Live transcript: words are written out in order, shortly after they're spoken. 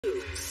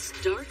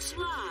Starts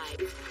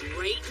live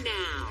right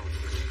now.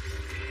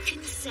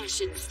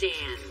 Concession stand.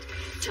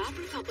 Top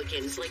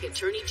Republicans like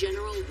Attorney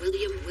General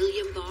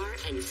William Barr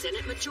and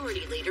Senate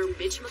Majority Leader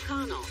Mitch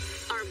McConnell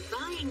are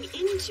buying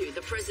into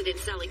the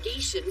president's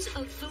allegations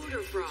of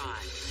voter fraud.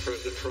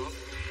 President Trump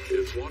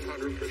is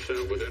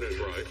 100% within his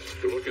rights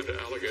to look into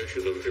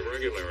allegations of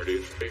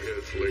irregularities in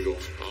his legal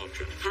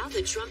option. How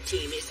the Trump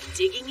team is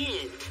digging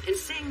in and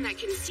saying that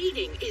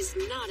conceding is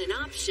not an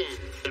option.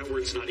 That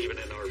word's not even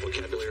in our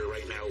vocabulary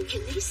right now.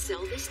 Can they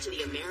sell this to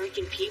the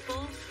American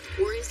people?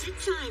 Or is it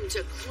time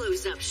to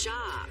close up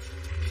shop?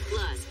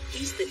 Plus,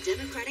 he's the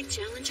Democratic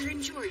challenger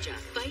in Georgia,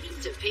 fighting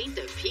to paint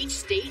the peach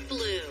state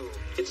blue.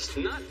 It's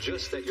not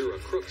just that you're a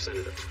crook,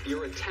 Senator.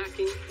 You're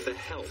attacking the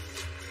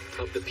health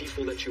of the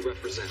people that you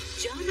represent.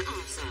 John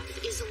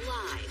Ossoff is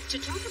live to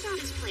talk about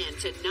his plan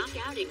to knock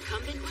out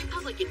incumbent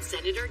Republican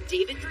Senator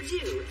David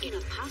Perdue in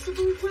a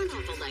possible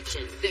runoff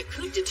election that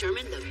could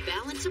determine the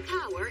balance of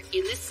power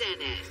in the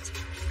Senate.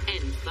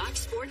 And Fox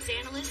Sports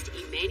analyst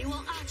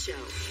Emmanuel Acho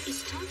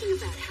is talking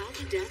about how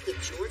the death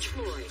of George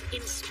Floyd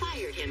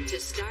inspired him to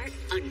start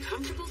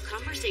uncomfortable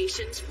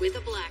conversations with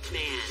a black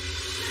man.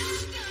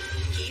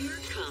 Here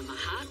come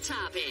Hot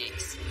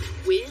Topics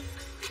with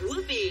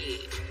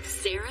Whoopi,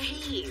 Sarah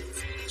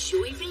Haynes,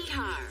 Joy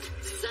Behar,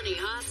 Sunny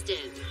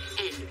Austin,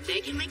 and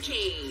Meghan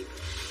McCain.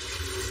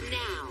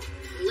 Now,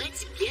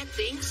 let's get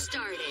things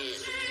started.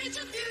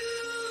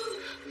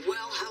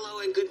 Well,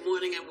 hello and good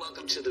morning and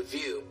welcome to The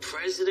View.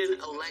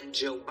 President-elect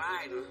Joe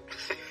Biden,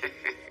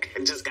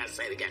 I just got to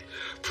say it again,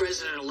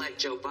 President-elect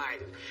Joe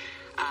Biden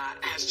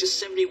has just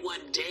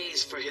 71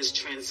 days for his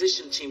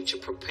transition team to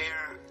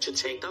prepare to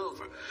take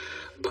over.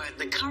 But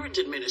the current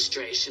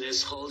administration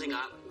is holding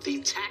up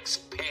the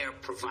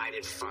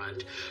taxpayer-provided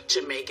fund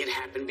to make it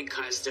happen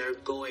because they're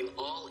going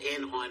all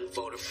in on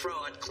voter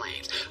fraud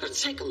claims.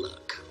 Let's take a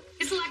look.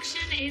 This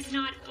election is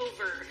not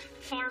over.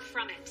 Far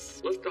from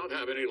it. Let's not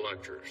have any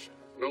lectures.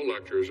 No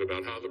lectures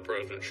about how the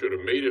president should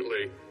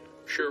immediately,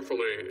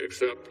 cheerfully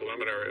accept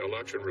preliminary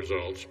election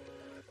results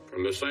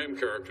from the same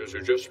characters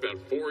who just spent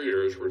 4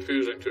 years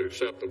refusing to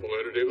accept the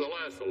validity of the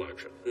last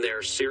election. There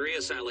are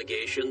serious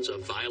allegations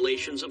of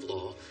violations of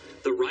law.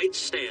 The right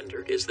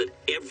standard is that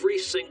every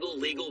single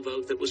legal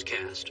vote that was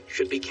cast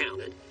should be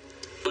counted.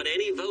 But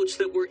any votes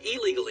that were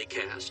illegally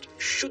cast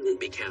shouldn't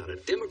be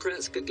counted.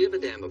 Democrats could give a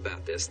damn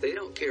about this. They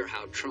don't care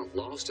how Trump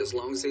lost as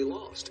long as he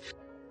lost.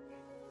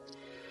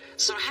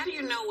 So how do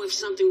you know if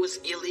something was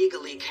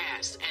illegally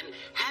cast? And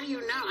how do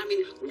you know? I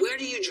mean, where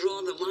do you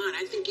draw the line?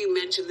 I think you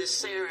mentioned this,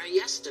 Sarah,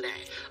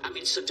 yesterday. I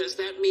mean, so does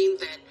that mean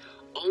that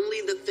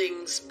only the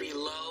things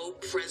below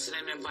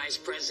president and vice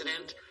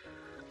president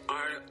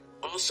are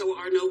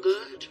no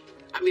good?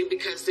 I mean,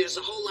 because there's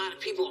a whole lot of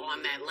people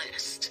on that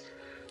list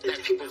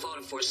that people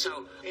voted for.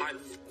 So are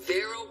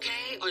they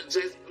okay? Or does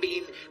that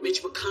mean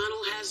Mitch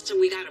McConnell has to,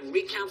 we got to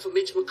recount for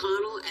Mitch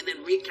McConnell and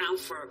then recount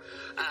for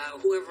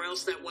whoever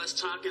else that was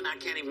talking? I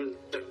can't even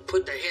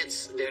put their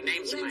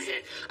names in my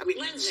head. I mean,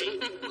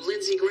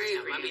 Lindsey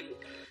Graham. I mean,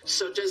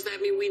 so does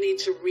that mean we need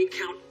to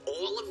recount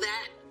all of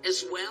that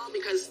as well?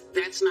 Because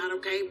that's not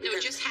okay? Because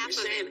no, just half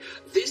of it.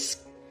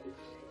 This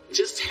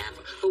just half,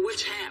 but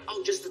which half?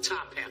 Oh, just the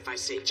top half, I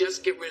see.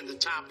 Just get rid of the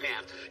top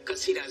half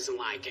because he doesn't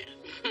like it.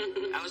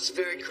 That was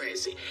very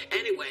crazy.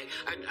 Anyway,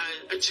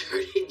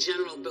 Attorney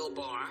General Bill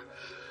Barr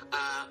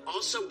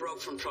also broke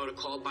from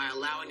protocol by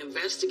allowing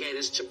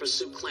investigators to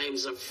pursue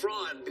claims of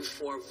fraud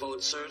before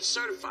votes are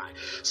certified.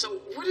 So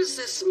what does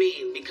this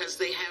mean? Because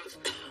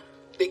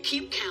they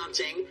keep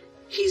counting.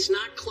 He's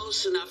not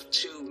close enough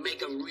to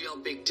make a real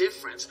big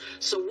difference.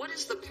 So what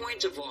is the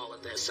point of all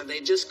of this? Are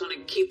they just going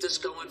to keep this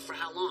going for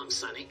how long,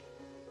 Sonny?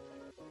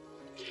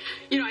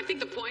 You know, I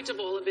think the point of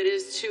all of it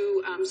is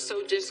to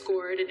sow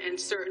discord and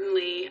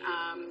certainly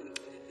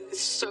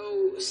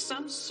sow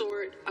some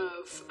sort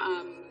of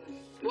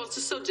to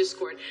sow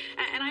discord.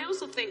 And I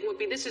also think,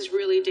 Whoopi, this is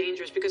really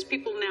dangerous because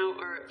people now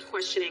are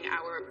questioning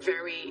our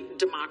very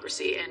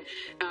democracy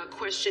and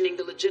questioning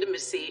the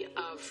legitimacy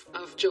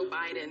of Joe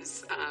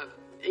Biden's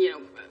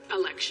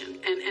election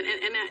and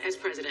as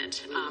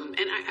president.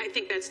 And I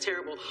think that's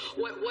terrible.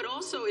 What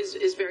also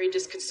is very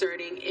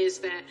disconcerting is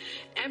that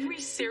every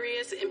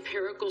serious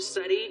empirical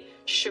study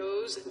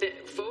shows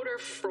that voter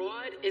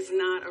fraud is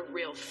not a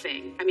real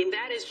thing. I mean,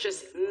 that is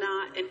just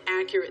not an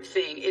accurate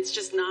thing. It's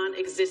just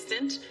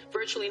non-existent,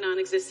 virtually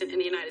non-existent in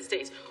the United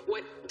States.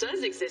 What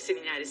does exist in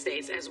the United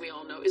States, as we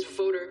all know, is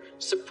voter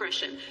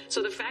suppression.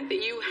 So the fact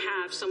that you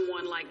have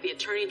someone like the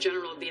Attorney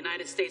General of the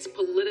United States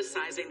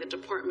politicizing the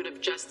Department of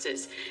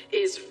Justice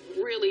is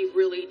really,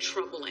 really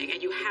troubling.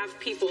 And you have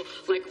people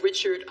like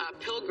Richard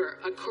Pilger,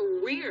 a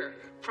career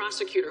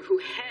prosecutor who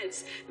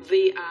heads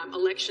the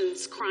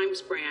elections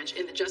crimes branch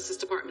in the Justice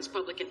Department's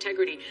public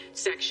integrity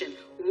section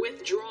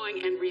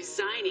withdrawing and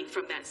resigning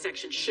from that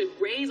section should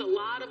raise a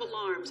lot of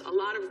alarms, a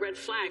lot of red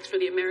flags for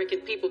the American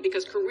people,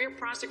 because career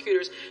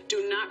prosecutors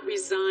do not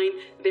resign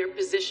their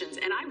positions.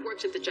 And I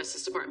worked at the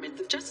Justice Department.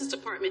 The Justice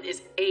Department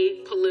is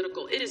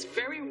apolitical. It is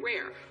very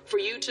rare for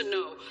you to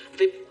know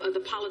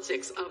the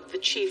politics of the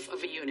chief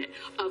of a unit,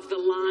 of the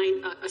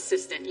line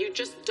assistant. You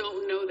just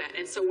don't know that.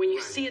 And so when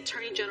you see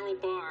Attorney General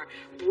Barr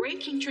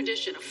breaking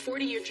tradition, a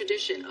 40-year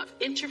tradition of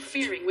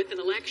interfering with an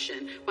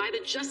election by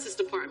the Justice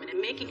Department and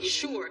making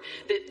sure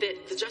that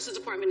the Justice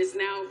Department is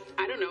now,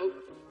 I don't know,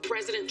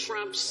 President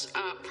Trump's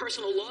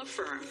personal law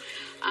firm,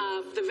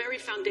 the very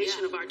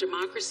foundation of our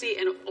democracy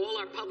and all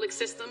our public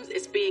systems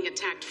is being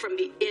attacked from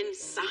the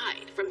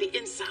inside,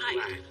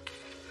 Right.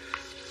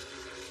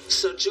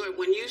 So, Joy,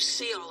 when you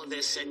see all of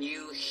this and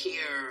you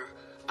hear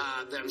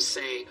them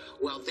say,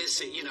 well, this,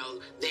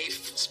 they've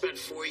spent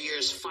 4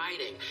 years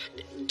fighting.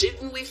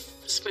 Didn't we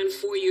spend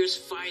 4 years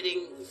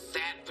fighting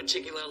that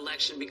particular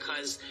election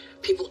because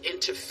people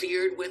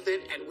interfered with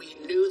it, and we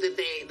knew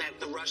that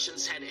the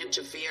Russians had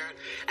interfered?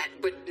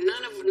 But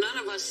none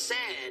of us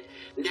said,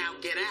 now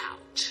get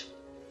out.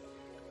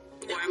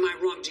 Or am I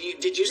wrong?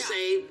 Did you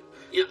say?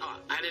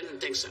 I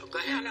didn't think so. Go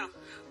ahead. No.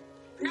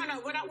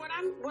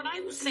 What I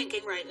was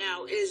thinking right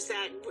now is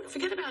that,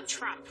 forget about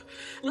Trump.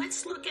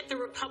 Let's look at the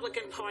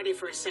Republican Party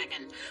for a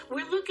second.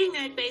 We're looking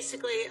at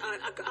basically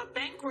a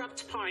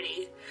bankrupt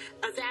party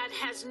that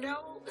has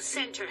no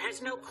center,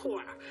 has no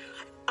core.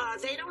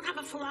 They don't have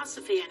a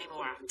philosophy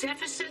anymore.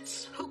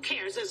 Deficits, who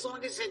cares, as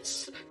long as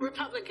it's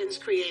Republicans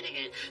creating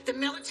it. The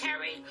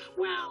military,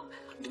 well,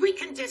 we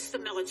can diss the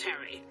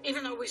military,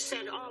 even though we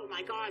said, oh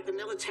my God, the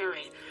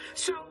military.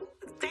 So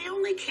they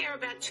only care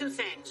about two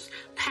things: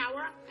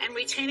 power and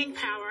retaining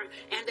power,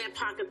 and their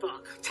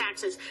pocketbook,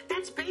 taxes.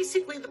 That's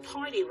basically the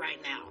party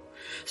right now.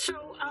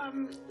 So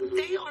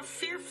they are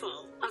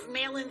fearful of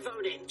mail-in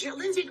voting.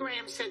 Lindsey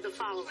Graham said the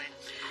following: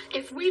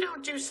 if we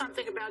don't do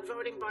something about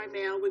voting by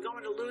mail, we're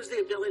going to lose the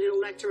ability to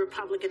elect a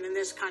Republican in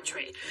this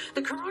country.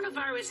 The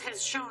coronavirus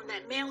has shown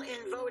that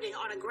mail-in voting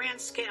on a grand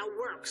scale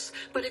works,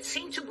 but it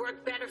seemed to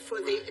work better for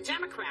the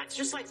Democrats,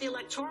 just like the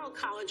Electoral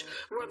College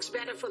works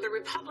better for the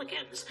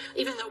Republicans,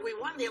 even though we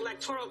won the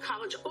Electoral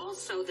College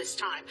also this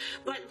time.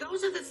 But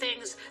those are the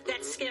things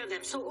that scare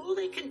them. So all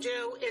they can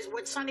do is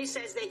what Sonny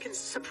says: they can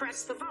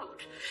suppress the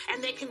vote,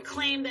 and they can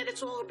claim that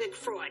it's all a big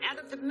fraud. Out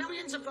of the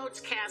millions of votes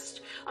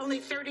cast, only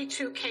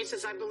 32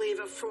 cases, I believe,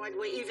 of fraud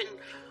were even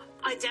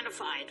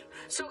identified.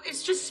 So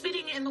it's just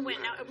spitting in the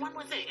wind. Now, one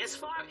more thing. As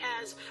far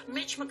as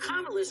Mitch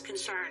McConnell is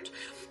concerned,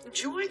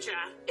 Georgia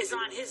is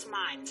on his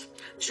mind.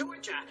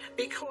 Georgia,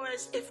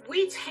 because if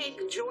we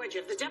take Georgia,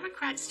 if the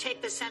Democrats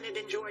take the Senate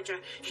in Georgia,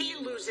 he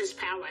loses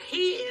power.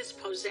 He is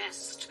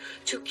possessed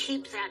to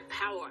keep that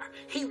power.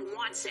 He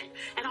wants it.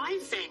 And I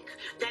think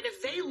that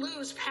if they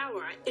lose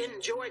power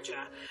in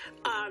Georgia,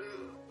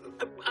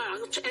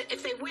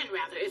 if they win,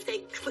 rather, if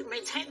they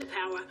maintain the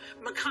power,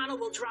 McConnell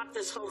will drop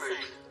this whole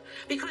thing.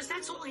 Because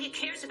that's all he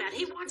cares about.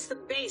 He wants the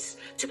base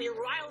to be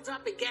riled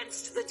up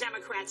against the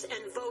Democrats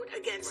and vote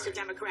against a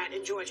Democrat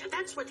in Georgia.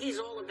 That's what he's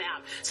all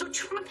about. So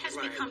Trump has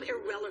become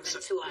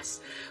irrelevant to us.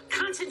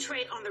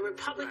 Concentrate on the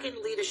Republican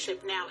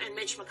leadership now and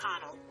Mitch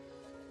McConnell.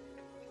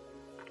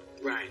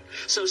 Right.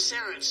 So,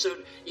 Sarah, so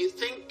you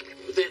think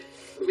that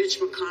Mitch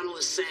McConnell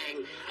is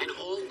saying, and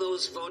all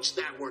those votes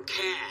that were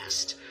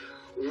cast,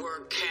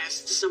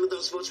 some of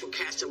those votes were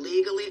cast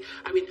illegally?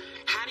 I mean,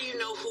 how do you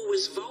know who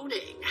was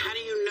voting? How do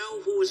you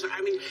know who was,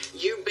 I mean,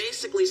 you're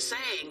basically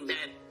saying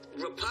that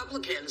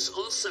Republicans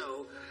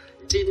also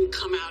didn't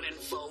come out and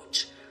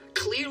vote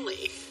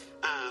clearly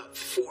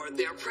for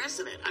their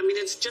president. I mean,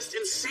 it's just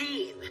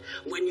insane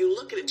when you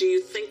look at it. Do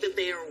you think that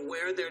they are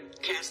aware they're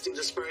casting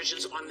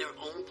dispersions on their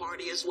own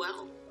party as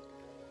well?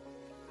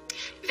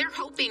 They're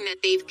hoping that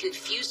they've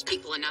confused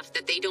people enough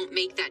that they don't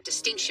make that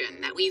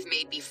distinction that we've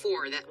made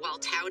before, that while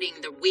touting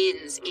the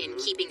wins in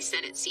keeping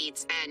Senate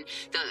seats and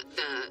the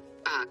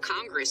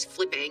Congress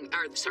flipping,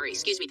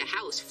 the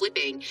House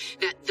flipping,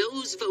 that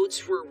those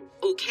votes were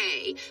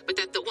okay, but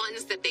that the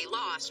ones that they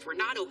lost were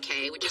not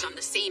okay, which is on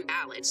the same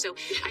ballot. So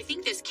I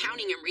think this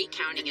counting and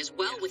recounting is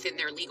well within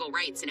their legal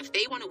rights. And if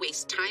they want to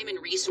waste time and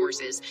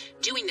resources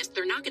doing this,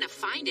 they're not going to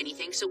find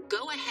anything. So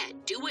go ahead,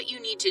 do what you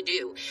need to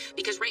do.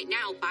 Because right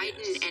now,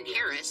 Biden and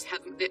Harris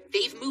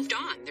they've moved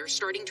on. They're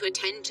starting to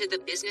attend to the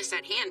business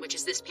at hand, which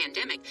is this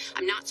pandemic.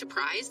 I'm not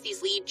surprised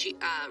these lead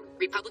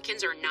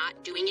Republicans are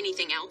not doing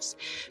anything else,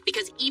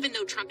 because even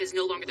though Trump is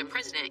no longer the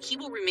president, he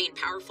will remain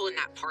powerful in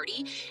that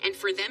party. And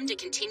for them to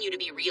continue to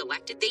be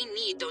reelected, they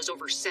need those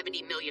over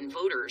 70 million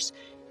voters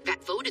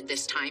that voted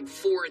this time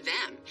for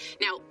them.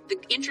 Now, the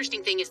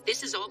interesting thing is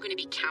this is all going to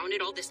be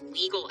counted. All this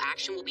legal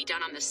action will be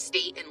done on the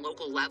state and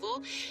local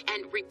level.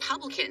 And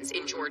Republicans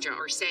in Georgia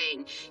are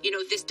saying,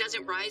 this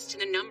doesn't rise to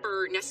the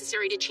number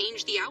necessary to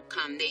change the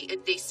outcome.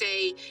 They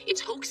say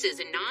it's hoaxes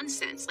and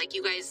nonsense. Like,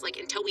 you guys,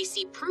 until we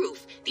see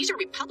proof. These are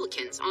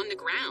Republicans on the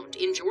ground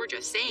in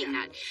Georgia saying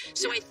that.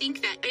 So I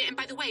think that, and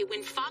by the way,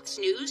 when Fox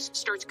News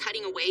starts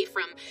cutting away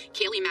from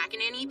Kayleigh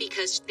McEnany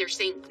because they're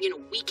saying,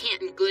 we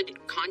can't in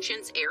good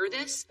conscience air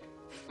this,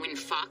 when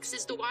Fox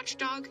is the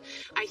watchdog,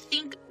 I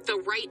think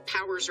the right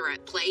powers are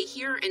at play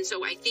here. And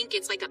so I think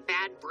it's like a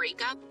bad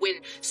breakup when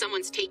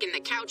someone's taken the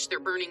couch, they're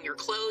burning your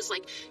clothes.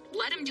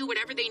 Let them do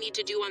whatever they need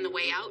to do on the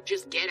way out.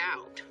 Just get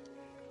out.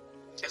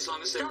 As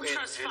long as they're Don't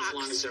trust Fox. As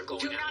long as they're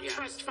going Do out. not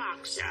trust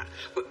Fox. Yeah.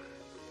 But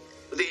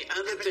the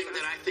other thing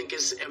that I think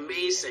is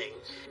amazing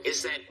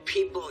is that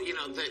people,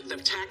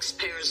 the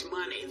taxpayers'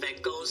 money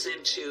that goes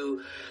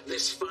into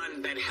this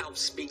fund that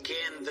helps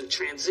begin the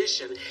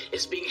transition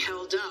is being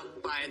held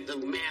up by the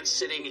man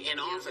sitting in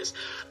office.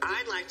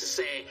 I'd like to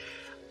say,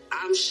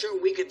 I'm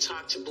sure we could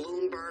talk to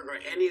Bloomberg or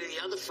any of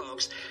the other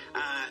folks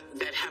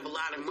that have a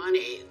lot of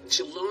money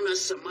to loan us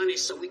some money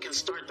so we can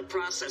start the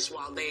process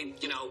while they,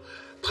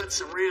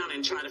 putz around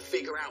and try to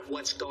figure out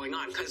what's going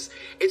on, because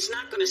it's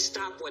not going to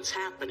stop what's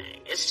happening.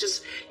 It's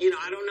just,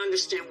 I don't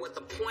understand what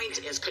the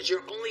point is, because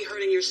you're only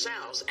hurting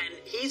yourselves, and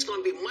he's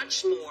going to be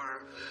much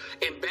more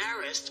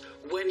embarrassed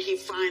when he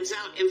finds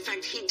out. In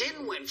fact, he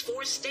didn't win.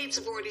 4 states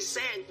have already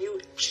said,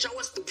 you show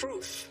us the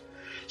proof.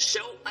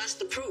 Show us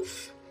the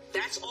proof.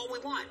 That's all we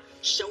want.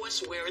 Show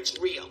us where it's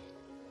real.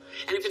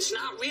 And if it's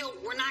not real,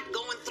 we're not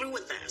going through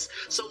with this.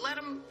 So let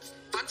them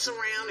futz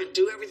around and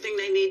do everything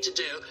they need to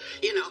do,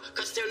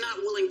 because they're not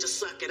willing to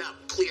suck it up,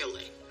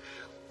 clearly.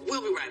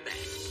 We'll be right back.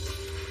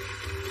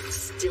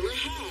 Still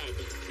ahead,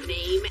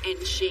 name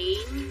and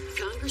shame.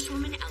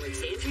 Congresswoman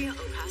Alexandria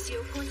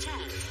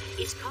Ocasio-Cortez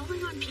is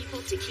calling on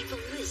people to keep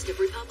a list of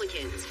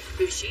Republicans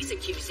who she's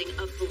accusing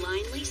of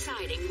blindly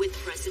siding with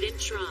President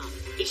Trump.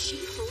 Is she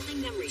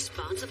holding them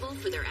responsible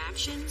for their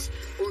actions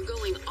or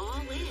going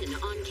all in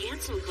on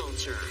cancel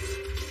culture?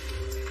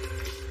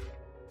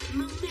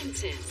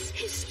 Momentous,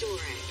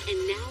 historic,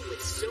 and now with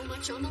so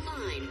much on the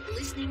line,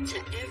 listening to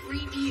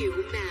every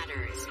view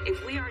matters.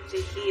 If we are to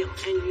heal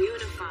and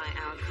unify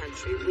our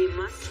country, we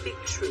must speak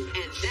truth.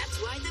 And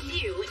that's why The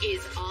View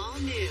is all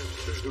new.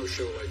 There's no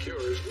show like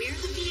yours. We're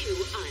The View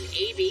on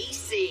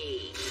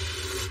ABC.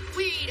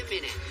 Wait a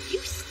minute. You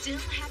still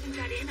haven't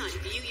got in on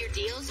View Your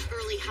Deals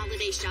early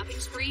holiday shopping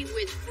spree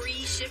with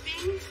free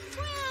shipping?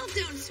 Well,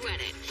 don't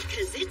sweat it,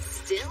 because it's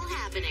still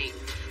happening.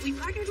 We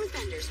partnered with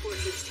vendors for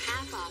at least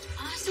half off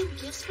awesome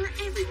gifts for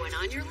everyone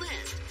on your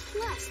list,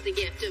 plus the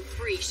gift of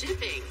free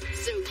shipping.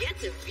 So get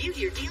to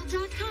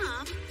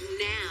viewyourdeal.com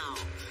now.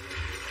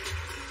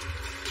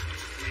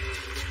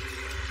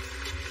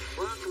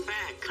 Welcome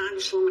back.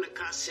 Congresswoman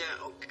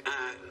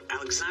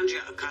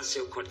Alexandria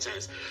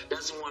Ocasio-Cortez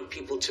doesn't want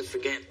people to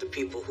forget the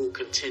people who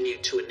continue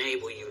to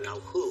enable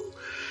you-know-who.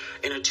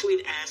 In a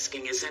tweet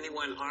asking, is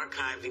anyone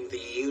archiving the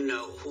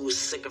you-know-who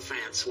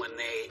sycophants when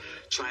they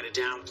try to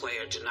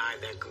downplay or deny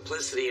their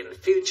complicity in the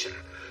future?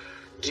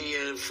 Do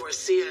you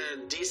foresee a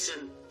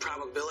decent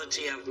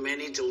probability of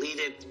many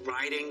deleted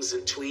writings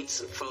and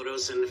tweets and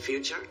photos in the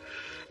future?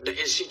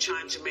 Is she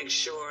trying to make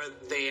sure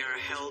they are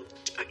held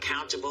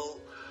accountable?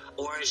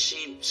 Or is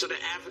she sort of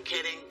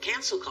advocating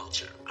cancel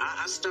culture?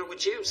 I'll start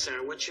with you,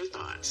 Sarah. What's your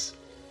thoughts?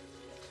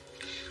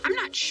 I'm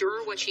not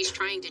sure what she's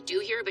trying to do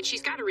here, but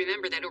she's got to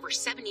remember that over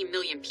 70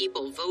 million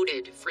people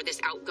voted for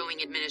this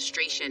outgoing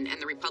administration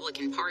and the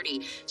Republican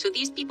Party. So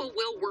these people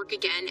will work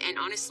again. And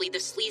honestly, the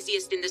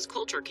sleaziest in this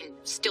culture can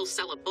still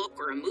sell a book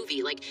or a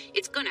movie.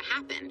 It's going to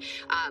happen.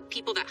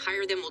 People that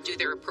hire them will do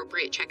their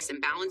appropriate checks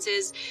and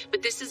balances.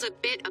 But this is a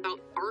bit about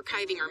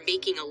archiving or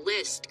making a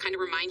list. Kind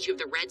of reminds you of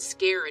the Red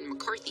Scare and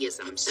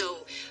McCarthyism.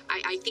 So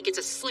I think it's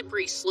a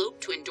slippery slope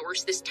to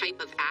endorse this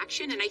type of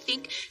action. And I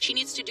think she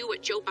needs to do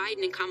what Joe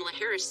Biden and Kamala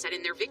Harris said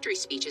in their victory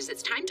speeches.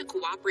 It's time to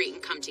cooperate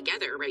and come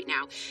together right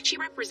now. She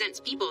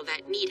represents people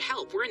that need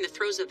help. We're in the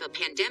throes of a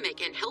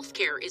pandemic, and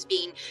healthcare is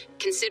being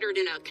considered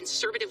in a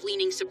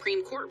conservative-leaning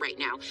Supreme Court right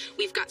now.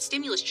 We've got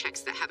stimulus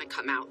checks that haven't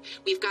come out.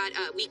 We've got,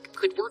 we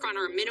could work on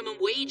our minimum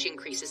wage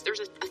increases.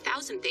 There's a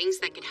thousand things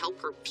that could help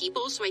her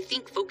people. So I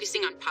think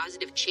focusing on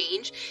positive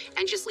change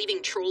and just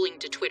leaving trolling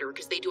to Twitter,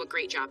 because they do a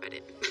great job at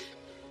it.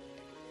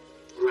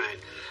 Right.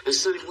 And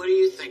Sonny, what do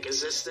you think?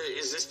 Is this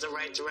the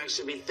right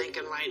direction to be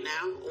thinking right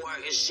now? Or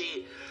is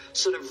she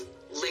sort of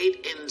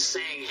late in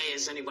saying, hey,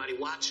 is anybody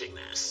watching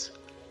this?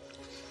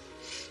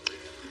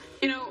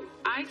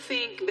 I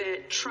think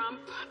that Trump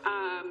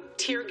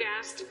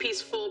tear-gassed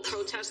peaceful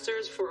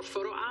protesters for a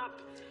photo op.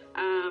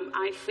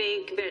 I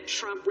think that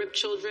Trump ripped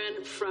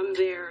children from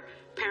their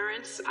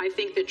parents. I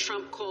think that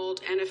Trump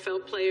called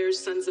NFL players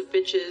sons of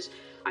bitches.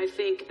 I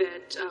think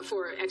that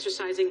for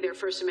exercising their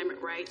First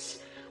Amendment rights.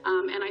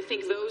 And I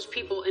think those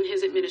people in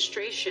his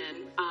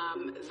administration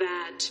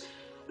that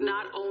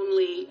not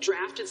only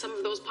drafted some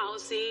of those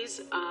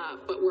policies,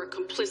 but were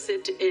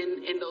complicit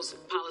in those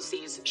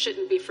policies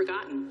shouldn't be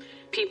forgotten.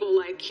 People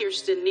like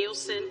Kirstjen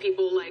Nielsen,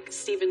 people like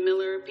Stephen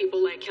Miller,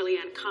 people like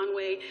Kellyanne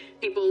Conway,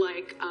 people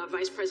like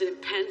Vice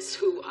President Pence,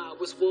 who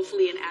was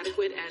woefully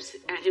inadequate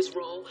at his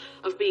role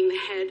of being the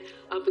head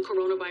of the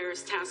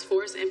coronavirus task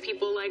force, and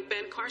people like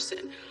Ben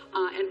Carson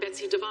and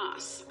Betsy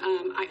DeVos.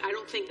 I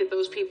don't think that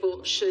those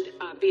people should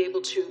be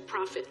able to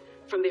profit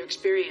from their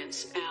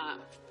experience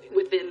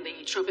within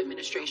the Trump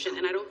administration,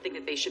 and I don't think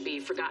that they should be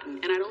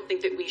forgotten, and I don't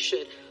think that we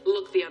should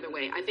look the other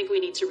way. I think we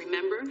need to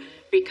remember,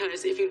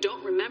 because if you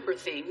don't remember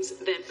things,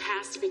 then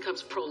past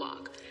becomes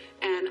prologue.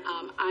 And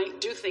I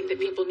do think that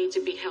people need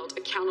to be held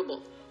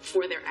accountable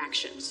for their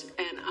actions,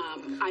 and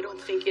I don't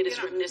think it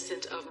is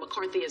reminiscent of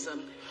McCarthyism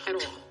at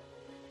all.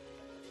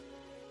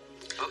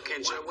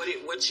 Okay, Joe,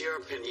 what's your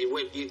opinion?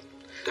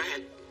 Go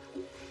ahead.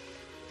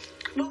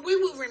 Well, we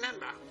will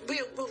remember.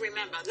 We will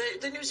remember.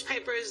 The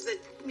newspapers,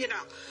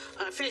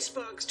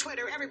 Facebook,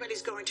 Twitter,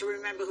 everybody's going to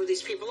remember who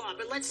these people are.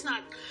 But let's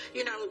not,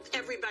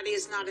 everybody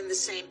is not in the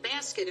same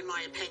basket, in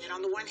my opinion.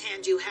 On the one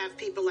hand, you have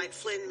people like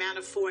Flynn,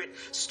 Manafort,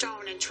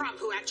 Stone, and Trump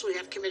who actually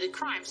have committed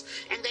crimes,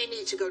 and they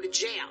need to go to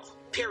jail.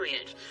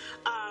 Period.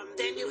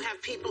 Then you have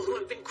people who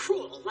have been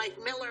cruel, like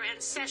Miller and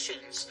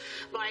Sessions,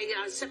 by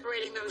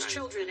separating those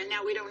children, and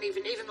now we don't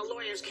even the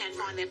lawyers can't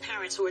find their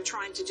parents who are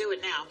trying to do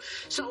it now.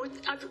 So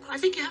I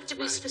think you have to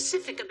be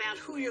specific about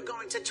who you're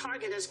going to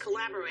target as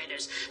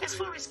collaborators. As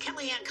far as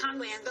Kellyanne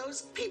Conway and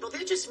those people,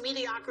 they're just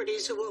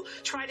mediocrities who will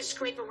try to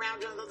scrape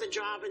around another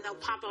job and they'll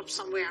pop up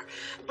somewhere.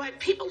 But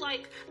people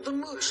like the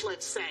Mooch,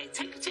 let's say,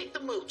 take the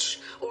Mooch,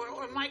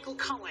 or Michael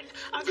Cohen.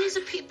 These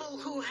are people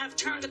who have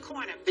turned a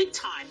corner big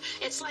time.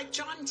 It's like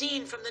John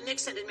Dean from the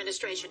Nixon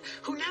administration,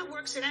 who now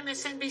works at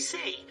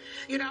MSNBC.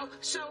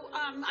 So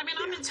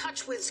I'm in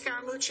touch with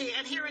Scaramucci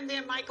and here and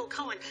there Michael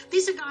Cohen.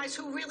 These are guys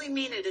who really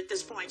mean it at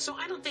this point. So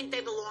I don't think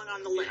they belong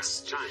on the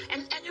list.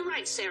 And you're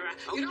right, Sarah.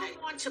 Okay. You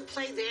don't want to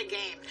play their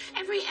game.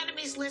 Every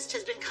enemy's list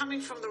has been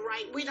coming from the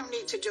right. We don't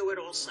need to do it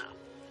also.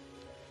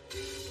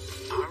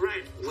 All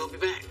right, we'll be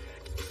back.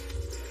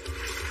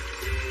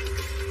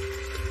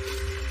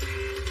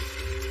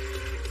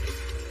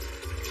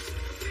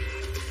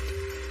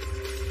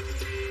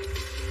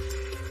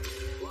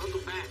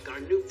 Our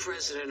new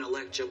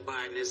president-elect Joe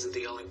Biden isn't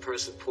the only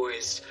person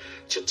poised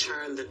to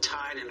turn the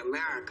tide in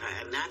America,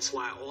 and that's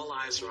why all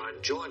eyes are on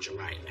Georgia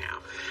right now.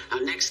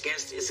 Our next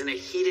guest is in a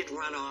heated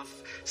runoff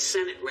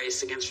Senate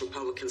race against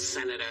Republican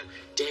Senator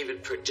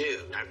David Perdue.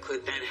 Now,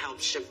 could that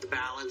help shift the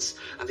balance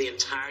of the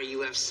entire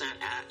U.S.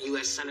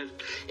 Senate?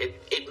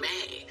 It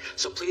may.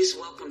 So please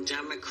welcome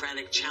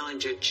Democratic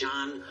challenger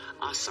Jon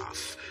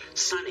Ossoff.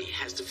 Sonny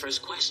has the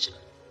first question.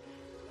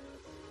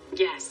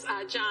 Yes,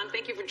 John,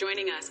 thank you for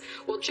joining us.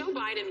 Well, Joe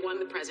Biden won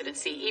the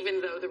presidency, even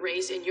though the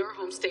race in your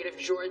home state of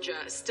Georgia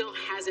still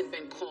hasn't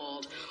been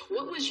called.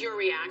 What was your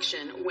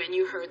reaction when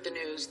you heard the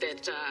news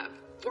that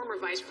former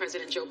Vice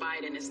President Joe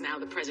Biden is now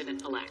the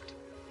president-elect?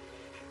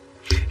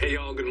 Hey,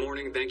 y'all, good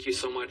morning. Thank you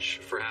so much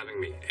for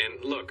having me.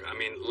 And look,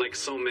 like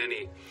so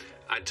many,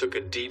 I took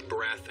a deep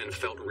breath and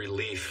felt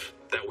relief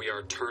that we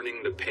are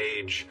turning the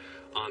page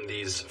on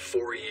these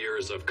 4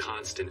 years of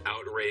constant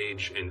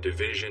outrage and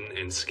division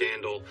and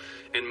scandal,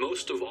 and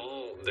most of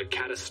all, the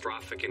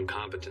catastrophic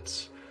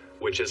incompetence,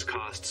 which has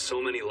cost so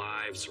many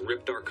lives,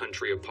 ripped our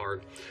country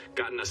apart,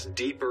 gotten us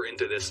deeper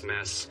into this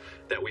mess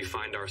that we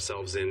find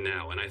ourselves in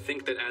now. And I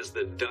think that as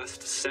the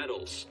dust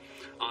settles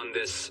on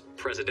this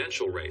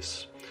presidential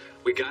race,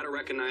 we got to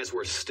recognize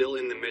we're still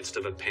in the midst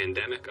of a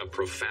pandemic, a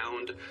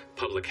profound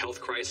public health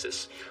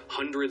crisis.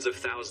 Hundreds of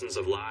thousands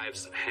of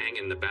lives hang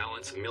in the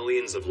balance.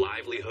 Millions of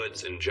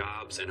livelihoods and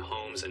jobs and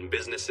homes and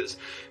businesses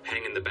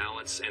hang in the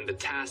balance. And the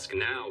task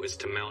now is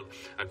to mount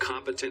a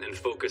competent and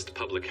focused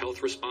public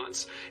health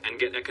response and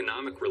get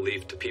economic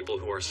relief to people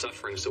who are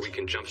suffering so we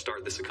can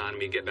jumpstart this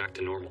economy and get back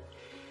to normal.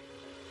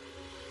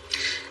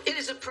 It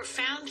is a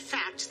profound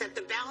fact that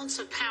the balance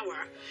of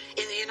power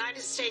in the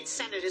United States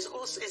Senate is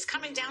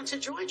coming down to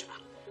Georgia,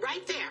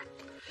 right there.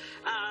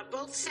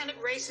 Both Senate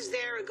races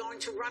there are going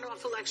to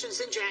runoff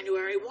elections in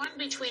January, one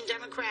between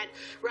Democrat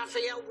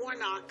Raphael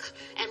Warnock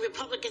and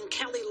Republican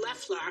Kelly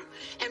Loeffler,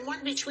 and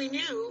one between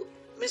you,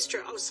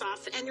 Mr.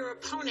 Ossoff, and your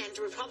opponent,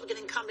 Republican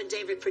incumbent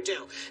David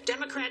Perdue.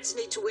 Democrats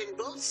need to win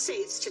both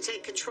seats to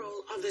take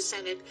control of the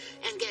Senate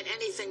and get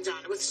anything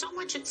done. With so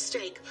much at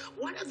stake,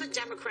 what are the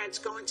Democrats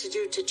going to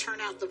do to turn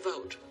out the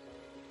vote?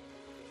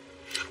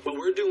 Well,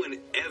 we're doing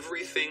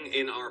everything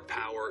in our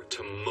power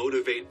to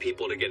motivate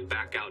people to get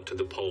back out to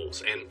the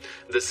polls. And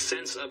the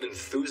sense of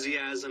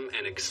enthusiasm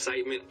and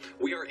excitement,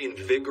 we are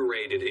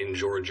invigorated in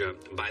Georgia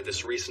by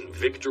this recent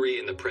victory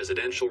in the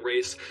presidential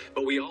race.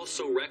 But we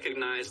also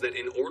recognize that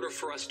in order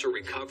for us to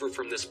recover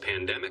from this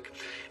pandemic,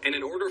 and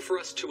in order for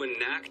us to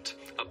enact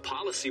a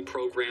policy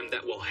program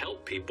that will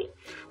help people,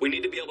 we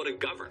need to be able to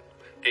govern.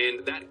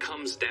 And that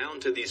comes down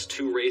to these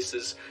two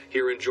races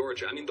here in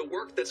Georgia. I mean, the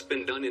work that's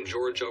been done in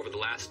Georgia over the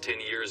last 10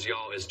 years,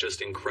 y'all, is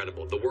just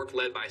incredible. The work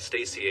led by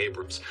Stacey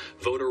Abrams,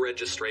 voter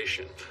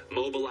registration,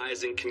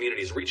 mobilizing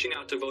communities, reaching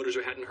out to voters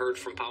who hadn't heard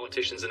from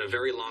politicians in a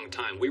very long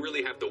time. We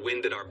really have the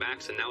wind at our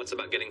backs, and now it's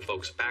about getting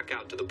folks back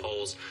out to the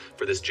polls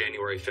for this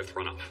January 5th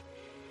runoff.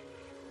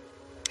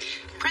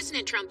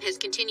 President Trump has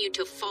continued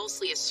to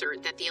falsely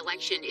assert that the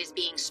election is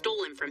being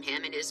stolen from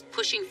him and is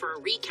pushing for a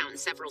recount in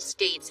several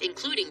states,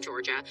 including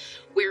Georgia,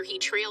 where he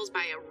trails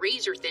by a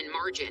razor-thin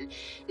margin.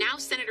 Now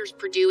Senators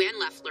Perdue and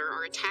Loeffler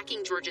are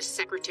attacking Georgia's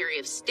Secretary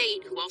of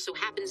State, who also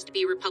happens to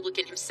be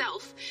Republican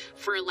himself,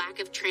 for a lack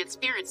of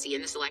transparency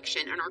in this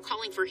election and are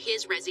calling for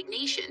his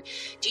resignation.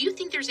 Do you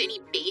think there's any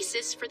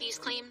basis for these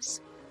claims?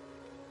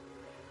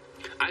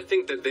 I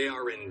think that they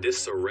are in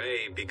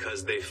disarray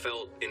because they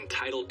felt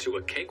entitled to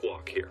a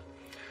cakewalk here.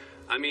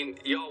 I mean,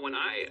 y'all, when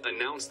I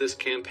announced this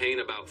campaign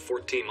about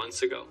 14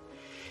 months ago,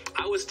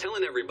 I was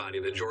telling everybody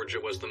that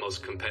Georgia was the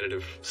most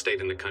competitive state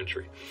in the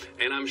country.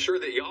 And I'm sure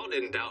that y'all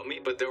didn't doubt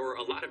me, but there were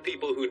a lot of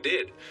people who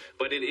did.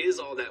 But it is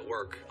all that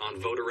work on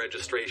voter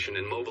registration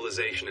and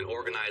mobilization and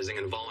organizing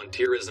and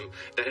volunteerism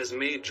that has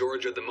made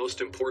Georgia the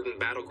most important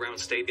battleground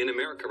state in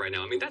America right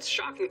now. I mean, that's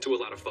shocking to a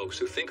lot of folks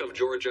who think of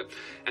Georgia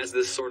as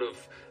this sort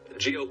of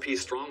GOP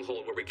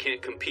stronghold where we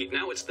can't compete.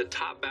 Now it's the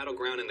top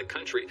battleground in the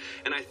country.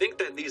 And I think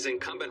that these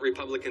incumbent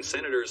Republican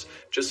senators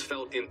just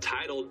felt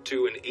entitled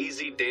to an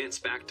easy dance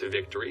back to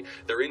victory.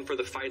 They're in for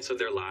the fights of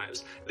their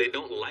lives. They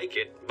don't like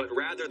it, but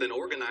rather than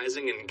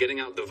organizing and getting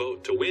out the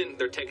vote to win,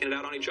 they're taking it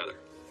out on each other.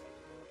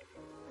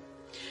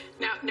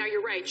 Now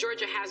you're right.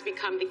 Georgia has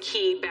become the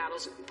key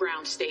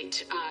battleground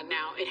state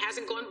now. It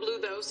hasn't gone blue,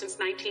 though, since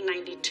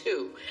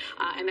 1992.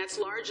 And that's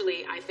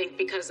largely, I think,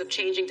 because of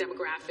changing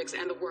demographics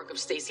and the work of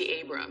Stacey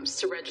Abrams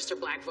to register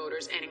black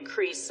voters and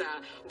increase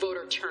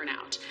voter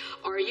turnout.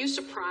 Are you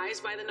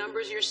surprised by the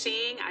numbers you're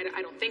seeing?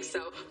 I don't think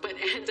so. But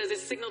does it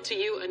signal to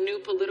you a new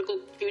political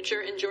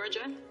future in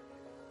Georgia?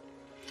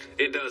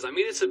 It does. I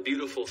mean, it's a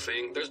beautiful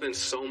thing. There's been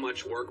so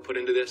much work put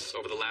into this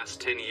over the last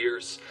 10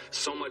 years,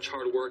 so much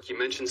hard work. You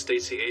mentioned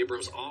Stacey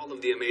Abrams, all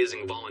of the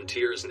amazing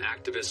volunteers and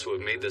activists who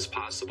have made this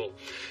possible.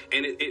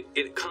 And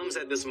it comes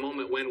at this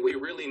moment when we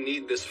really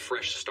need this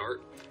fresh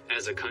start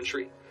as a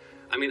country.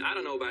 I mean, I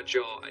don't know about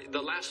y'all.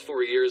 The last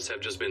 4 years have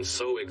just been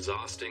so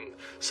exhausting,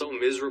 so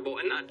miserable,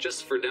 and not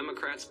just for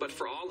Democrats, but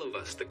for all of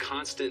us. The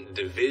constant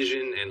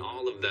division and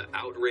all of the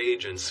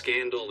outrage and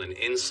scandal and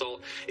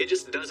insult, it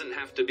just doesn't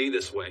have to be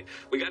this way.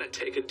 We got to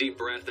take a deep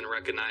breath and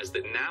recognize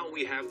that now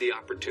we have the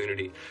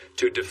opportunity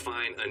to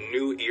define a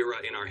new era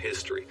in our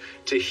history,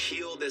 to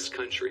heal this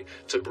country,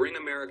 to bring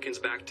Americans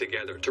back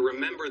together, to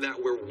remember that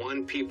we're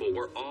one people,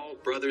 we're all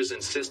brothers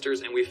and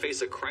sisters, and we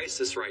face a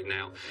crisis right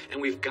now,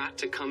 and we've got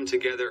to come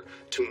together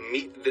to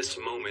meet this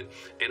moment.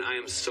 And I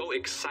am so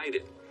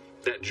excited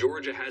that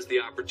Georgia has the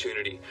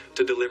opportunity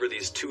to deliver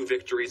these two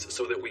victories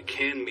so that we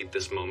can meet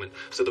this moment,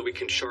 so that we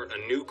can chart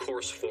a new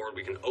course forward,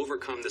 we can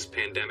overcome this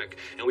pandemic,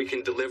 and we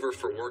can deliver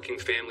for working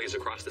families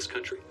across this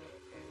country.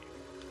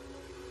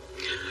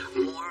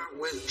 More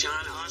with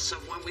John Acho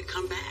when we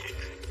come back.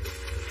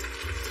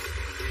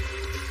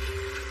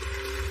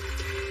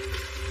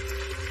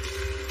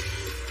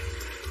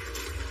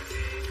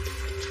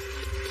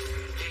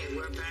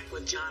 Back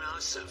with John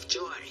Ossoff.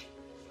 Joy.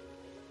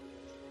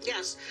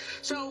 Yes.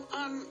 So,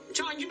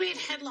 John, you made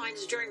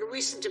headlines during a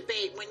recent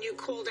debate when you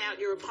called out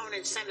your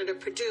opponent, Senator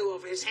Perdue,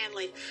 over his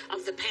handling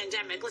of the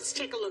pandemic. Let's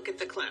take a look at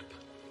the clip.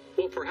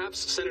 Well, perhaps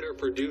Senator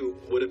Perdue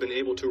would have been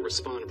able to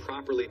respond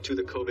properly to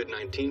the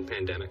COVID-19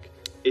 pandemic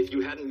if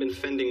you hadn't been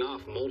fending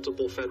off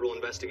multiple federal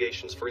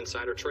investigations for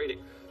insider trading.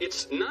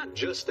 It's not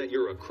just that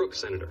you're a crook,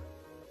 Senator.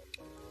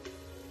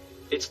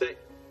 It's that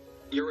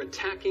you're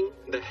attacking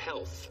the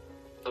health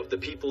of the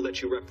people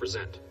that you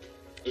represent.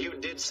 You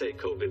did say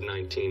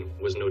COVID-19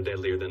 was no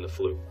deadlier than the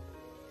flu.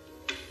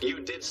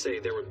 You did say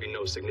there would be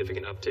no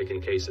significant uptick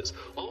in cases.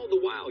 All the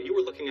while, you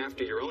were looking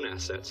after your own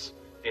assets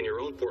and your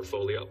own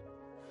portfolio.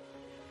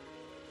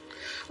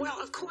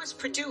 Well, of course,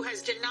 Perdue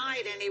has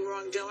denied any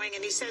wrongdoing,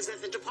 and he says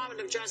that the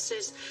Department of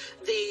Justice,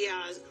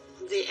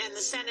 and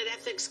the Senate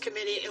Ethics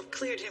Committee have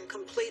cleared him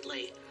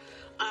completely.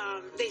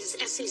 The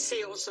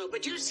SEC also,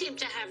 but you seem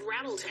to have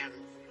rattled him.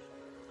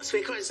 It's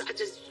because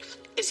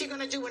is he going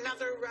to do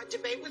another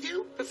debate with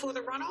you before the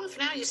runoff?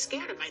 Now you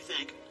scared him, I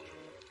think.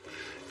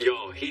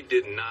 Y'all, he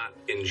did not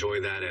enjoy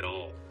that at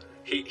all.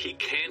 He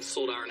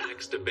canceled our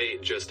next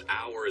debate just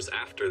hours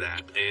after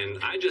that, and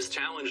I just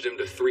challenged him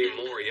to 3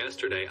 more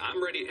yesterday.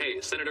 I'm ready. Hey,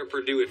 Senator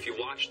Perdue, if you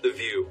watch The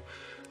View,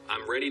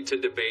 I'm ready to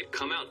debate.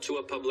 Come out to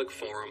a public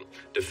forum,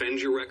 defend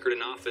your record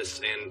in office,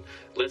 and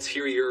let's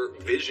hear your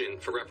vision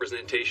for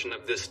representation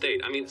of this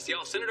state. I mean,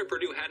 y'all, Senator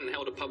Perdue hadn't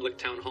held a public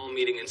town hall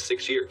meeting in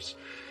 6 years.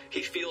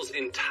 He feels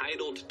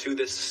entitled to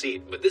this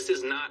seat, but this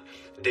is not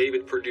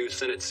David Perdue's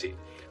Senate seat.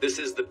 This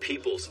is the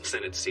people's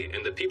Senate seat,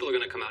 and the people are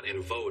going to come out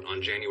and vote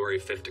on January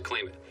 5th to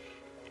claim it.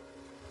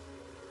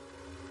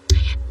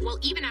 Well,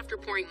 even after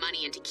pouring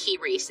money into key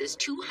races,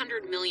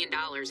 $200 million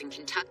in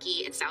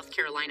Kentucky and South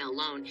Carolina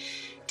alone,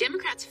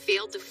 Democrats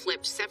failed to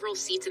flip several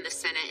seats in the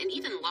Senate and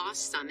even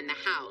lost some in the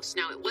House.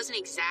 Now, it wasn't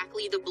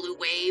exactly the blue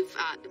wave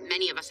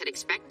many of us had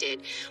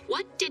expected.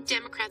 What did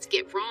Democrats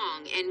get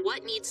wrong, and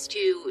what needs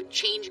to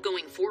change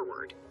going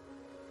forward?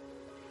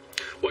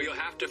 Well, you'll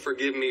have to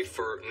forgive me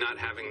for not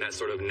having that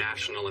sort of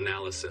national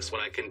analysis.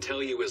 What I can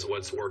tell you is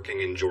what's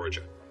working in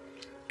Georgia.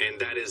 And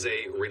that is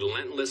a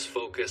relentless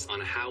focus on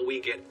how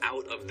we get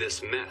out of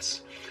this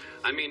mess.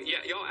 I mean, yeah,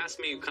 y'all asked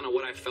me kind of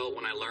what I felt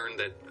when I learned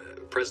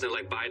that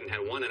President-elect Biden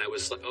had won, and I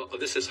was like, oh,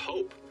 this is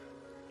hope.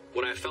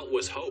 What I felt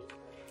was hope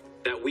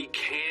that we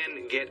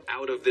can get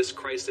out of this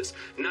crisis,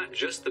 not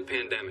just the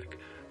pandemic,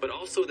 but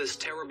also this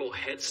terrible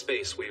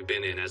headspace we've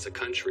been in as a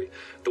country,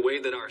 the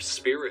way that our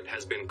spirit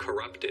has been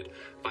corrupted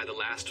by the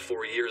last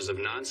 4 years of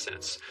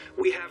nonsense.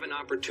 We have an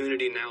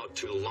opportunity now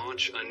to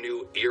launch a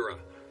new era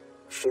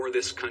for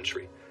this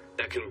country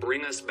that can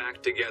bring us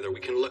back together. We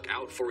can look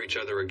out for each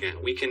other again.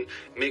 We can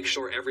make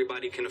sure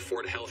everybody can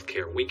afford health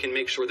care. We can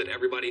make sure that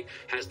everybody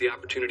has the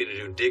opportunity to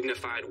do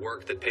dignified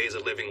work that pays a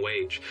living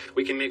wage.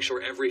 We can make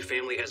sure every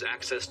family has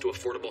access to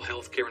affordable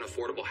health care and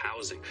affordable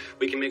housing.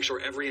 We can make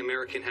sure every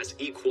American has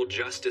equal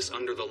justice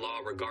under the law,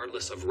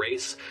 regardless of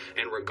race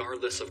and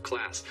regardless of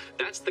class.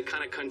 That's the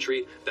kind of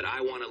country that I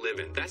want to live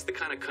in. That's the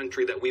kind of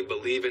country that we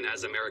believe in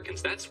as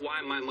Americans. That's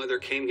why my mother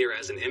came here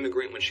as an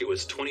immigrant when she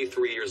was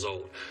 23 years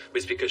old.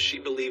 It's because she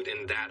believed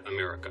in that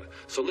America.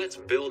 So let's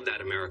build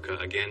that America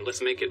again.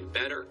 Let's make it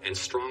better and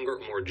stronger,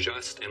 more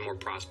just and more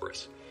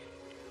prosperous.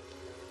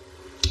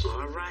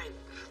 All right.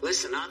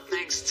 Listen, our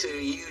thanks to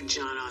you,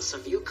 John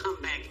Ossoff. You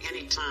come back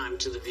anytime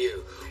to The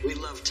View. We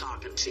love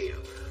talking to you.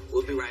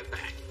 We'll be right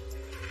back.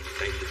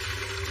 Thank you.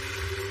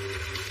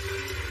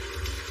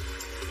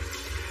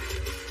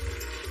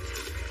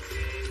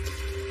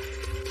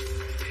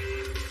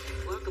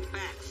 Welcome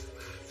back.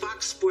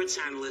 Fox Sports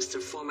analyst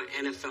and former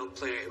NFL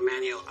player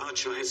Emmanuel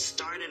Acho has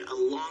started a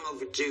long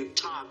overdue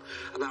talk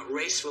about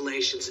race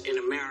relations in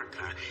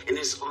America in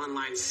his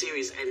online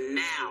series, and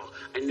now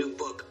a new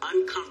book,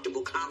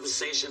 Uncomfortable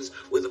Conversations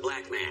with a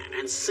Black Man.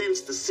 And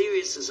since the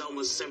series is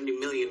almost 70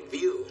 million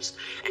views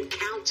and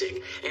counting,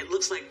 it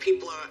looks like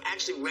people are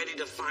actually ready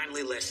to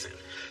finally listen.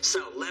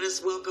 So let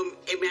us welcome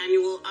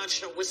Emmanuel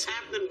Acho. What's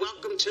happening?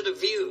 Welcome to The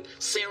View.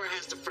 Sarah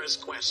has the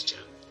first question.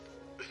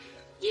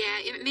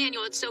 Yeah,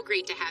 Emmanuel, it's so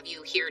great to have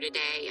you here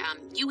today.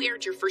 You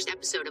aired your first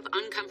episode of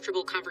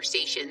Uncomfortable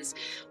Conversations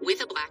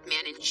with a Black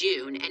Man in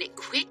June, and it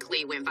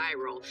quickly went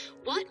viral.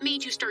 What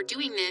made you start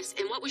doing this,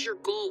 and what was your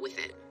goal with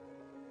it?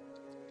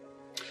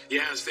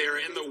 Yeah, Sarah,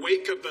 in the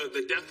wake of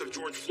the death of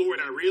George Floyd,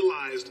 I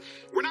realized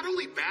we're not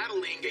only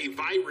battling a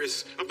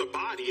virus of the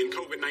body in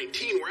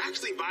COVID-19, we're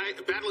actually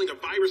battling a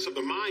virus of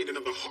the mind and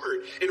of the heart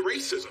in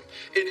racism.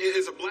 And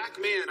as a Black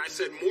man, I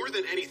said more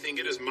than anything,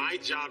 it is my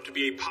job to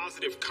be a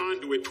positive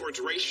conduit towards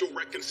racial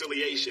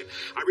reconciliation.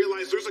 I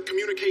realized there's a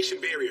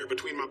communication barrier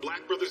between my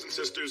Black brothers and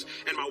sisters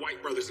and my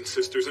white brothers and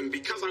sisters. And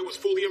because I was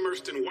fully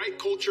immersed in white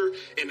culture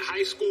in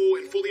high school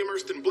and fully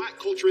immersed in Black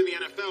culture in the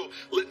NFL,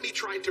 let me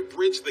try to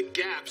bridge the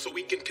gap so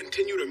we can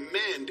continue to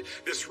mend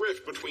this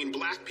rift between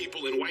Black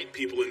people and white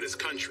people in this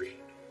country.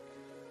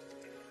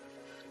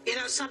 You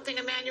know something,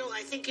 Emmanuel?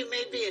 I think you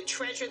may be a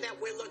treasure that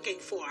we're looking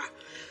for.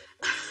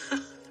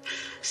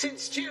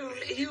 Since June,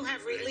 you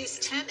have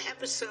released 10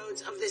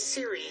 episodes of this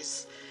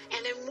series.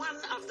 And in one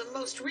of the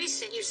most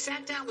recent, you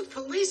sat down with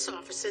police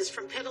officers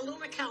from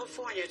Petaluma,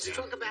 California, to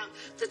talk about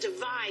the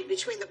divide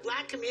between the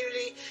Black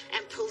community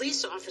and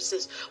police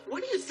officers.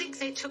 What do you think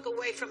they took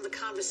away from the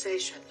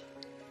conversation?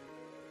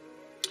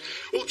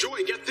 Well,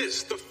 Joy, get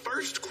this. The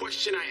first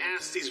question I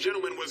asked these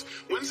gentlemen was,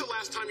 when's the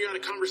last time you had a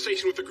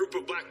conversation with a group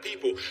of Black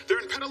people? They're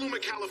in Petaluma,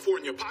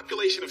 California,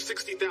 population of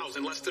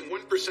 60,000, less than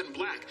 1%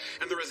 Black.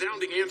 And the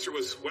resounding answer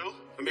was, well,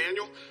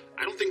 Emmanuel,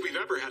 I don't think we've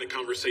ever had a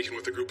conversation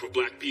with a group of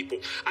Black people.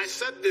 I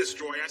said this,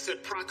 Joy. I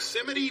said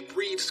proximity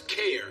breeds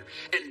care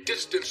and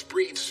distance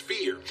breeds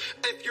fear.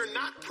 If you're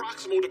not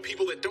proximal to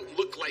people that don't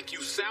look like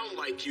you, sound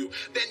like you,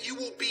 then you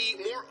will be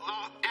more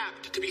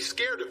apt to be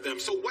scared of them.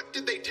 So what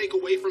did they take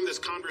away from this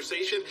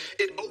conversation?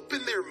 It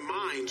opened their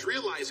minds,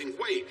 realizing,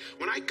 wait,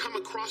 when I come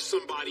across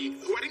somebody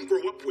who I didn't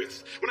grow up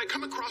with, when I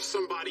come across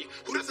somebody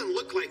who doesn't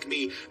look like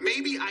me,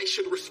 maybe I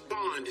should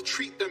respond,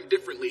 treat them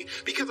differently.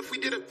 Because if we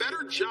did a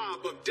better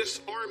job of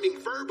disarming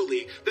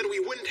verbally, then we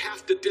wouldn't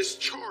have to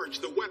discharge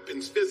the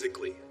weapons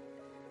physically.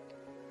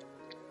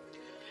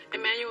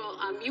 Emmanuel,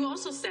 you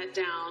also sat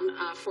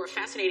down for a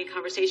fascinating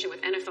conversation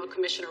with NFL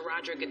Commissioner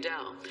Roger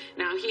Goodell.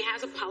 Now, he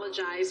has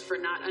apologized for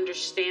not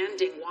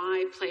understanding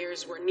why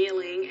players were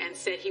kneeling and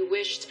said he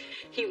wished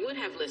he would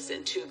have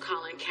listened to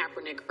Colin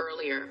Kaepernick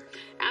earlier.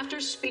 After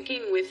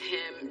speaking with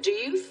him, do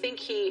you think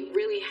he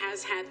really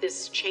has had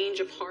this change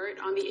of heart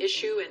on the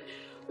issue? And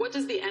what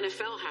does the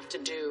NFL have to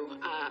do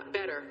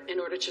better in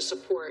order to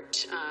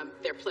support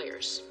their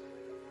players?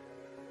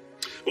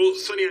 Well,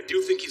 Sonny, I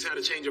do think he's had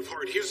a change of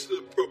heart. Here's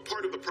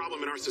part of the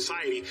problem in our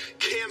society: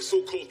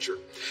 cancel culture.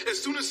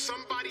 As soon as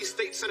somebody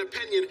states an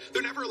opinion,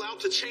 they're never allowed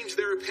to change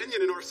their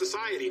opinion in our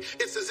society.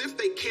 It's as if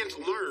they can't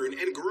learn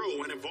and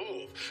grow and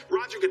evolve.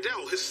 Roger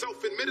Goodell has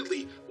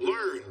self-admittedly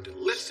learned,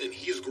 listened,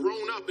 he's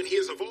grown up and he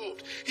has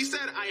evolved. He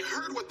said, I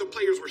heard what the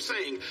players were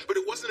saying, but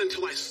it wasn't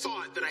until I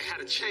saw it that I had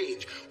to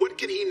change. What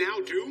can he now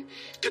do?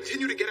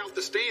 Continue to get out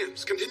the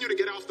stands, continue to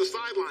get off the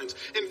sidelines.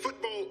 In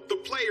football, the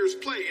players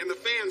play and the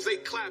fans, they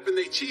clap and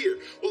they cheer.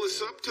 Well,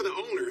 it's up to the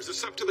owners,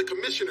 it's up to the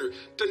commissioner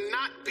to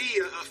not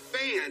be a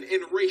fan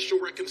in racial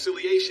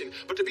reconciliation,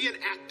 but to be an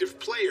active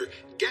player.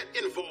 Get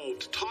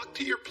involved, talk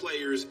to your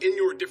players in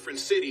your different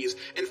cities,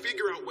 and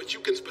figure out what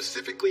you can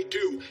specifically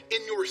do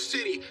in your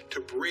city to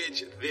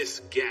bridge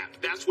this gap.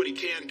 That's what he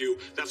can do.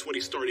 That's what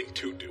he's starting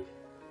to do.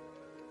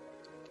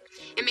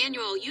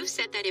 Emmanuel, you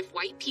said that if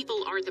white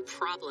people are the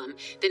problem,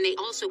 then they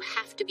also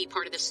have to be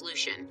part of the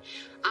solution.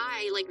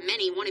 I, like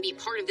many, want to be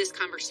part of this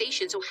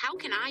conversation, so how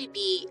can I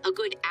be a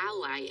good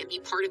ally and be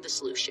part of the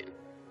solution?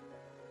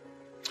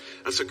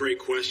 That's a great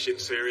question,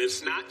 Sarah.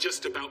 It's not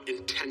just about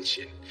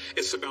intention.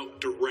 It's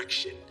about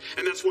direction.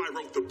 And that's why I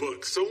wrote the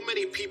book. So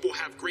many people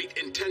have great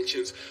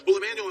intentions. Well,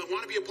 Emmanuel, I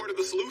want to be a part of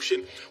the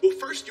solution. Well,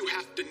 first you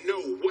have to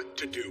know what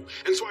to do.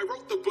 And so I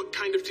wrote the book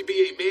kind of to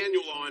be a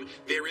manual on,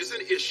 there is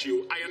an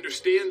issue. I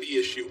understand the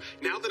issue.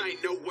 Now that I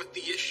know what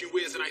the issue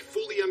is and I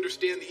fully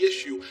understand the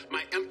issue,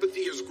 my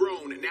empathy has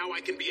grown. And now I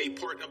can be a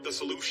part of the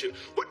solution.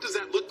 What does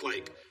that look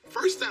like?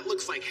 First, that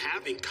looks like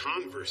having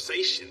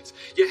conversations.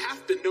 You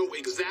have to know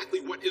exactly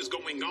what is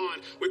going on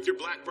with your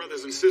black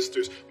brothers and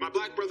sisters. My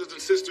black brothers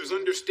and sisters,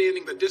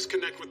 understanding the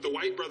disconnect with the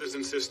white brothers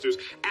and sisters.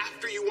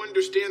 After you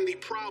understand the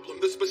problem,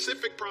 the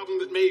specific problem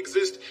that may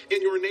exist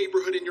in your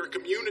neighborhood, in your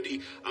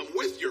community,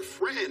 with your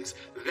friends,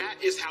 that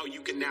is how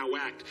you can now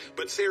act.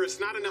 But Sarah, it's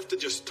not enough to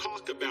just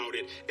talk about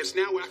it. It's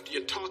now after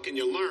you talk and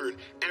you learn,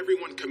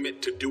 everyone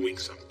commit to doing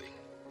something.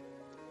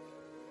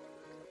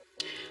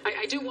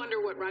 I do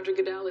wonder what Roger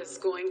Goodell is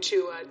going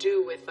to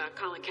do with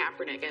Colin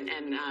Kaepernick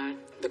and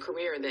the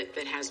career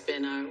that has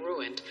been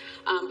ruined.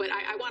 But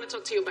I want to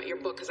talk to you about your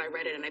book because I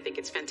read it and I think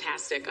it's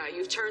fantastic.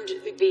 You've turned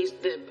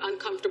the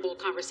Uncomfortable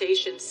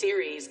Conversation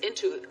series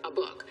into a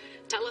book.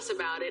 Tell us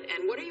about it,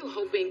 and what are you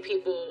hoping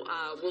people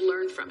will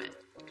learn from it?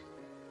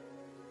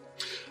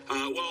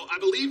 Well, I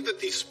believe that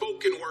the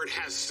spoken word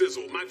has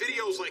sizzle. My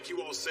videos, like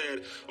you all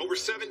said, over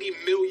 70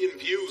 million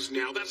views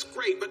now. That's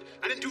great, but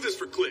I didn't do this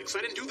for clicks. I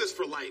didn't do this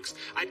for likes.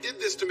 I did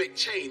this to make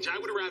change. I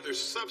would rather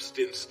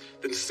substance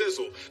than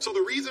sizzle. So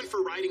the reason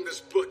for writing this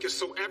book is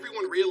so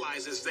everyone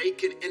realizes they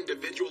can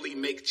individually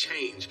make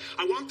change.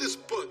 I want this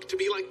book to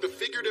be like the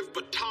figurative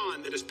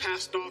baton that is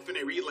passed off in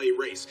a relay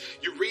race.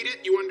 You read it,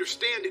 you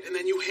understand it, and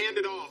then you hand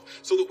it off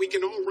so that we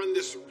can all run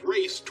this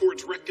race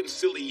towards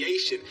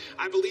reconciliation.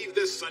 I believe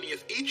this, Sonny,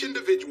 if each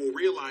individual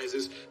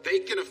realizes they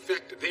can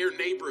affect their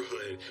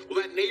neighborhood, well,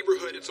 that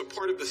neighborhood, it's a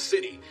part of the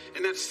city,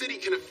 and that city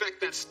can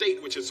affect that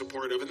state which it's a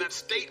part of, and that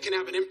state can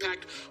have an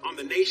impact on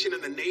the nation,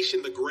 and the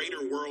nation, the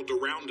greater world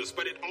around us.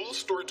 But it all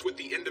starts with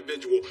the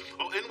individual.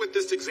 I'll end with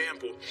this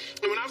example.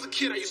 And when I was a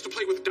kid, I used to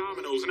play with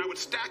dominoes, and I would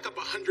stack up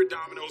 100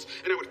 dominoes,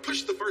 and I would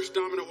push the first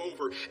domino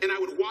over, and I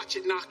would watch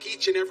it knock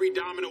each and every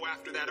domino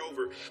after that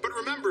over. But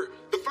remember,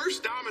 the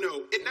first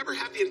domino, it never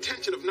had the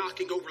intention of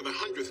knocking over the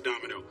 100th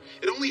domino.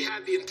 It only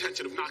had the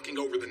intention of knocking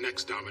over the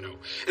next domino.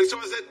 And so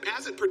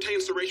as it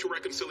pertains to racial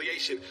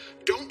reconciliation,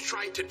 don't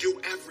try to do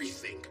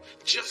everything.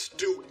 Just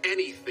do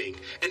anything.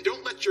 And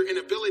don't let your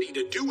inability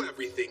to do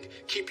everything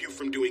keep you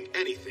from doing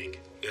anything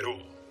at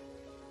all.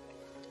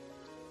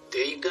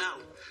 There you go.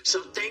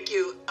 So thank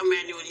you,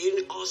 Emmanuel.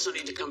 You also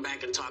need to come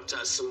back and talk to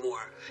us some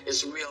more.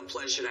 It's a real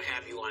pleasure to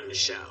have you on the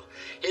show.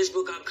 His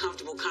book,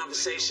 Uncomfortable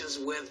Conversations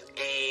with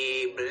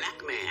a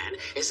Black Man,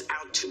 is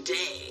out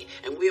today.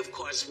 And we, of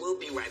course, will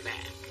be right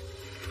back.